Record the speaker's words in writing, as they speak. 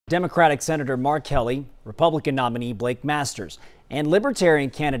Democratic Senator Mark Kelly, Republican nominee Blake Masters, and Libertarian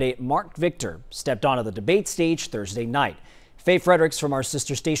candidate Mark Victor stepped onto the debate stage Thursday night. Faye Fredericks from our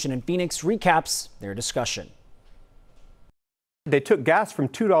sister station in Phoenix recaps their discussion. They took gas from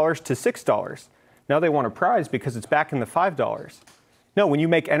 $2 to $6. Now they want a prize because it's back in the $5. No, when you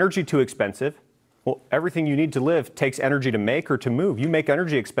make energy too expensive, well, everything you need to live takes energy to make or to move. You make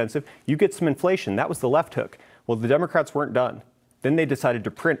energy expensive, you get some inflation. That was the left hook. Well, the Democrats weren't done. Then they decided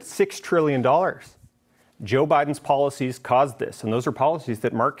to print $6 trillion. Joe Biden's policies caused this, and those are policies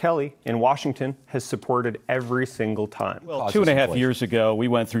that Mark Kelly in Washington has supported every single time. Well, 2.5 years ago, we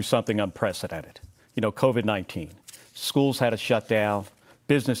went through something unprecedented. COVID-19. Schools had to shut down,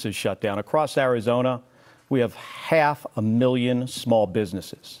 businesses shut down. Across Arizona, we have 500,000 small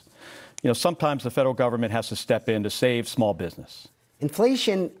businesses. Sometimes the federal government has to step in to save small business.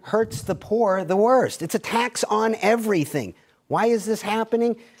 Inflation hurts the poor the worst. It's a tax on everything. Why is this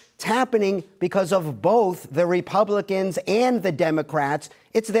happening? It's happening because of both the Republicans and the Democrats.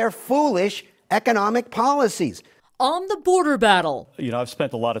 It's their foolish economic policies. On the border battle. I've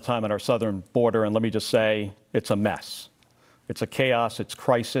spent a lot of time on our southern border, and let me just say, it's a mess. It's a chaos, it's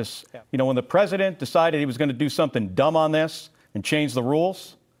crisis. When the president decided he was going to do something dumb on this and change the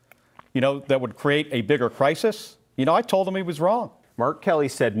rules, that would create a bigger crisis, I told him he was wrong. Mark Kelly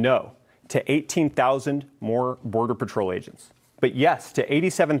said no to 18,000 more Border Patrol agents, but yes to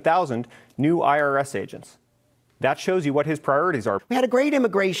 87,000 new IRS agents. That shows you what his priorities are. We had a great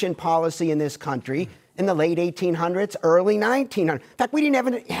immigration policy in this country in the late 1800s, early 1900s. In fact, we didn't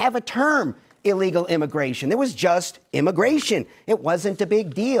even have a term, illegal immigration. There was just immigration. It wasn't a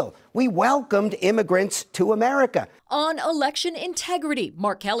big deal. We welcomed immigrants to America. On election integrity,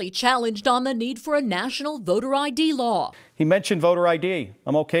 Mark Kelly challenged on the need for a national voter ID law. He mentioned voter ID.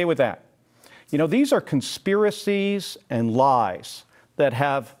 I'm okay with that. These are conspiracies and lies that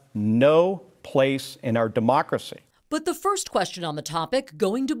have no place in our democracy. But the first question on the topic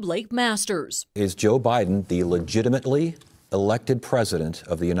going to Blake Masters. Is Joe Biden the legitimately elected president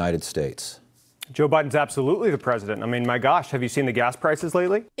of the United States? Joe Biden's absolutely the president. I mean, my gosh, have you seen the gas prices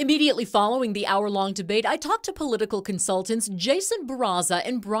lately? Immediately following the hour-long debate, I talked to political consultants Jason Barraza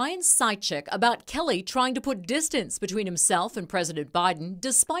and Brian Sychik about Kelly trying to put distance between himself and President Biden,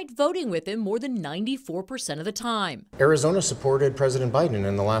 despite voting with him more than 94% of the time. Arizona supported President Biden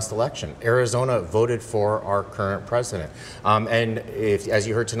in the last election. Arizona voted for our current president. And as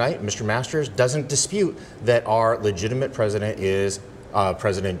you heard tonight, Mr. Masters doesn't dispute that our legitimate president is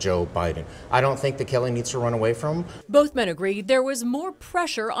President Joe Biden. I don't think that Kelly needs to run away from him. Both men agreed there was more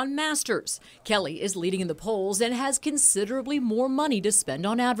pressure on Masters. Kelly is leading in the polls and has considerably more money to spend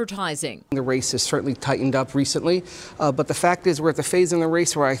on advertising. The race has certainly tightened up recently, but the fact is we're at the phase in the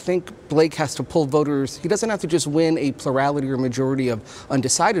race where I think Blake has to pull voters. He doesn't have to just win a plurality or majority of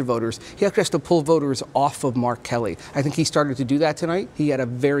undecided voters. He actually has to pull voters off of Mark Kelly. I think he started to do that tonight. He had a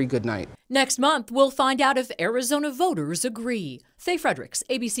very good night. Next month, we'll find out if Arizona voters agree. Faye Fredericks,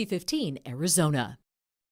 ABC 15, Arizona.